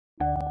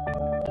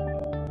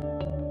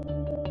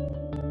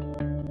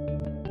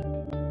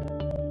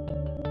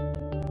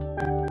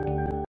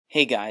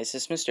Hey guys,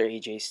 it's Mr.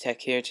 AJ's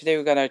Tech here. Today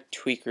we got a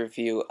tweak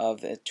review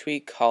of a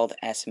tweak called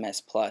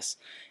SMS Plus.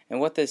 And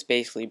what this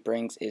basically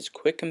brings is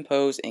quick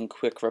compose and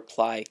quick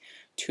reply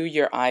to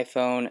your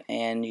iPhone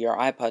and your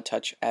iPod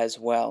Touch as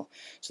well.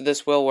 So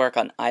this will work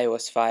on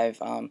iOS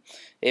 5.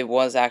 It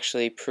was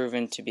actually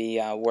proven to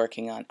be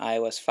working on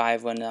iOS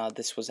 5 when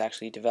this was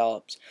actually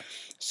developed.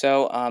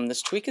 So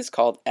this tweak is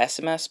called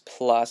SMS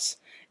Plus.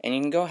 And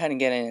you can go ahead and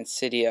get it in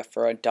Cydia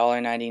for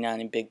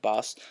 $1.99 in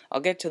Bigboss. I'll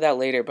get to that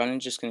later, but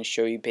I'm just going to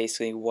show you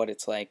basically what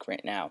it's like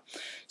right now.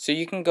 So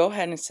you can go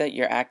ahead and set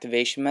your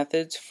activation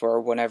methods for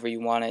whatever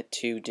you want it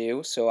to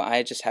do. So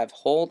I just have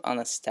hold on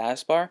the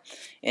status bar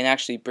and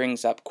actually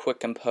brings up quick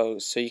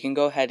compose. So you can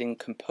go ahead and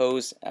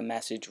compose a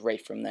message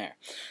right from there.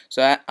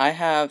 So I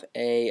have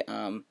a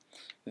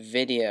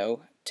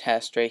video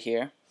test right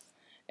here.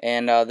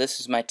 And this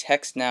is my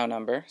text now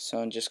number. So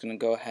I'm just going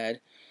to go ahead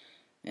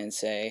and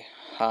say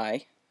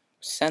hi.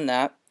 Send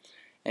that,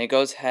 and it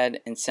goes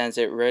ahead and sends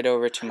it right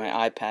over to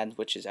my iPad,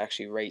 which is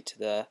actually right to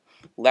the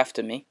left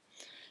of me.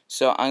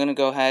 So I'm going to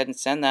go ahead and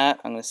send that.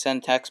 I'm going to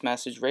send text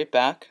message right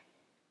back,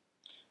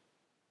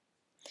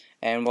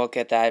 and we'll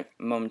get that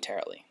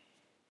momentarily.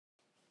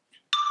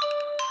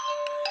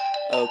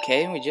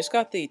 Okay, we just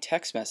got the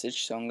text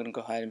message, so I'm going to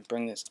go ahead and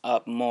bring this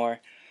up more.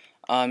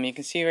 You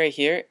can see right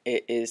here,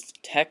 it is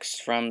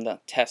text from the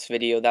test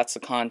video. That's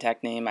the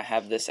contact name I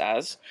have this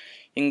as.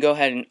 You can go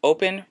ahead and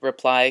open,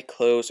 reply,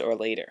 close, or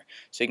later.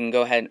 So you can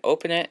go ahead and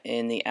open it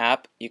in the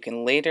app. You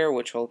can later,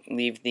 which will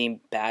leave the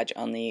badge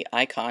on the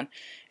icon,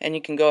 and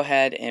you can go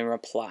ahead and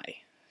reply.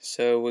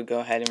 So we'll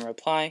go ahead and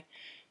reply,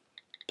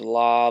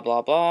 blah,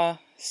 blah, blah,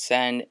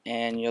 send,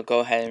 and you'll go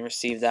ahead and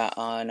receive that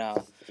on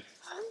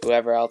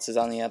whoever else is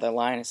on the other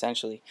line,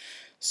 essentially.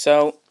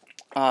 So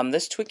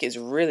this tweak is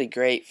really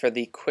great for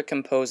the quick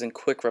compose and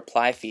quick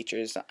reply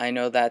features. I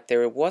know that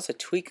there was a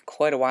tweak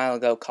quite a while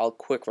ago called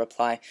quick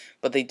reply,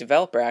 but the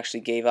developer actually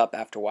gave up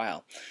after a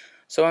while.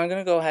 So I'm going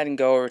to go ahead and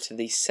go over to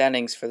the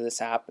settings for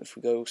this app. If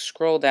we go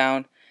scroll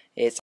down,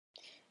 it's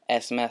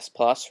SMS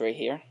Plus right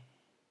here.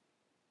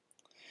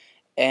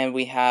 And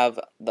we have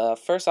the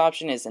first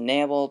option is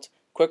enabled,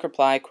 quick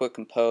reply, quick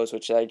compose,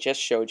 which I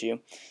just showed you.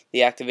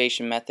 The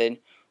activation method.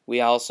 We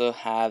also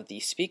have the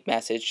speak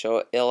message,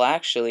 so it'll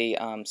actually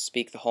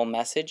speak the whole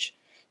message.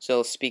 So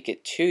it'll speak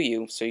it to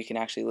you so you can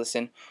actually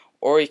listen,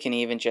 or you can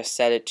even just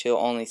set it to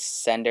only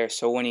sender.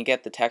 So when you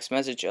get the text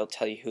message, it'll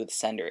tell you who the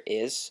sender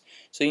is,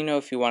 so you know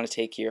if you want to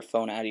take your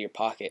phone out of your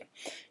pocket.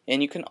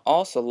 And you can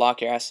also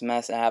lock your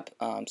SMS app,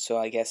 so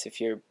I guess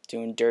if you're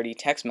doing dirty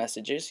text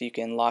messages, you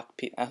can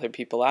lock other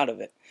people out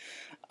of it.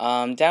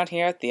 Down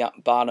here at the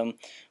bottom,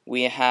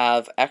 we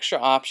have extra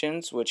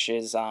options, which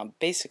is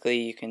basically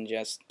you can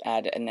just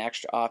add an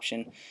extra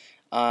option.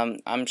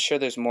 I'm sure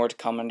there's more to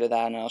come under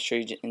that, and I'll show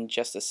you in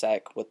just a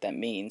sec what that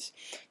means.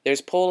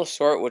 There's pull to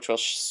sort, which will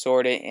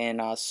sort it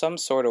in some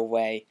sort of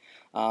way.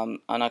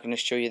 I'm not going to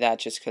show you that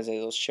just because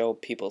it'll show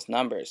people's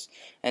numbers.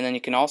 And then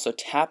you can also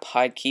tap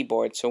hide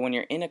keyboard, so when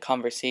you're in a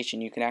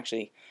conversation, you can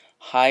actually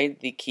hide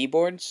the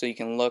keyboard so you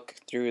can look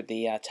through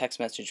the text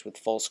message with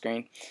full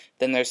screen.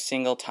 Then there's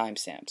single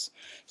timestamps.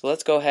 So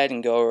let's go ahead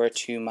and go over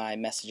to my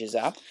messages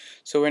app.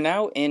 So we're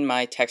now in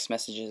my text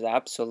messages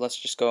app, so let's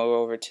just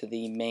go over to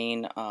the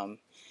main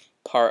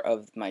part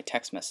of my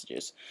text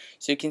messages.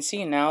 So you can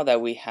see now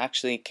that we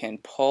actually can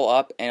pull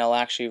up and it'll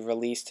actually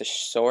release to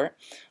sort.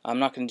 I'm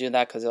not going to do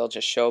that because it'll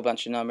just show a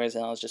bunch of numbers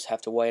and I'll just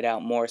have to white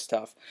out more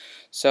stuff.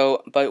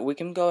 So, but we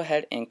can go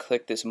ahead and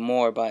click this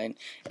more button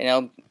and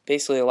it'll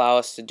basically allow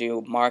us to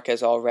do mark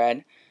as all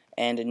read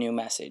and a new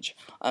message.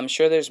 I'm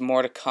sure there's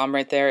more to come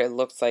right there. It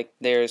looks like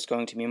there's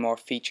going to be more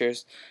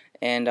features,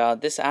 and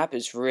this app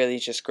is really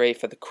just great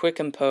for the quick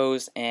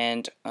compose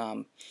and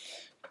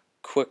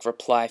quick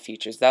reply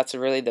features. That's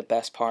really the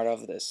best part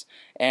of this.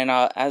 And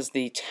as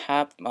the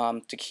tap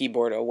to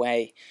keyboard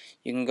away,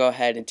 you can go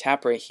ahead and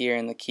tap right here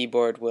and the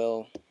keyboard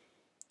will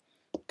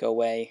go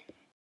away.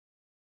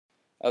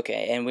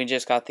 Okay, and we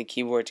just got the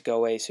keyboard to go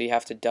away, so you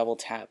have to double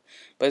tap.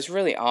 But it's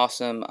really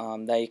awesome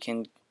that you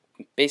can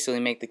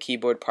basically make the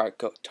keyboard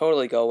part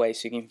totally go away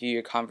so you can view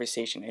your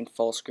conversation in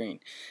full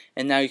screen.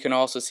 And now you can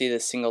also see the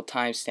single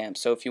timestamp.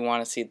 So if you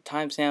want to see the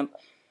timestamp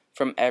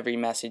from every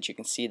message, you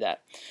can see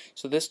that.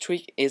 So this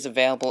tweak is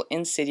available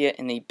in Cydia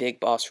in the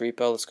Bigboss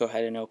repo. Let's go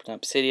ahead and open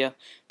up Cydia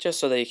just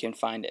so that you can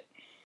find it.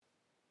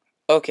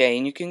 Okay,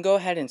 and you can go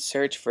ahead and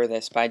search for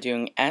this by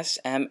doing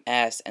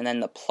SMS and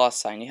then the plus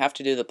sign. You have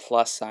to do the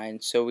plus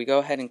sign. So we go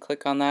ahead and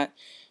click on that.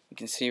 You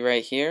can see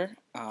right here,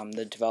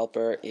 the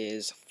developer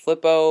is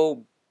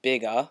Flippo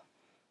Biga.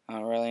 I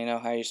don't really know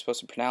how you're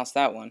supposed to pronounce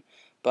that one.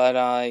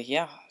 But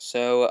yeah,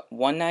 so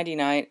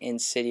 $1.99 in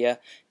Cydia,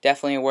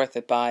 definitely a worth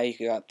it buy.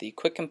 You got the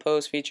quick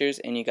compose features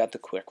and you got the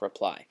quick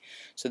reply.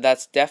 So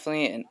that's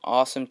definitely an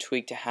awesome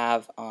tweak to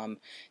have.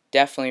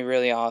 Definitely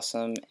really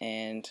awesome,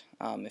 and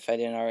if I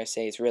didn't already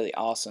say, it's really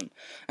awesome.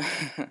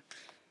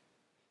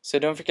 So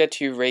don't forget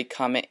to rate,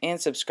 comment,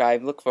 and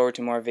subscribe. Look forward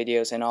to more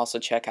videos, and also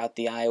check out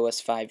the iOS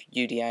 5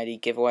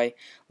 UDID giveaway.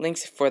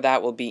 Links for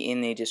that will be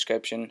in the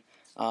description.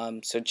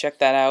 So check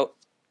that out.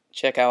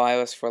 check out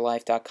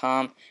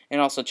iOS4life.com,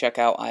 and also check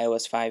out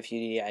iOS 5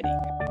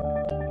 UDID.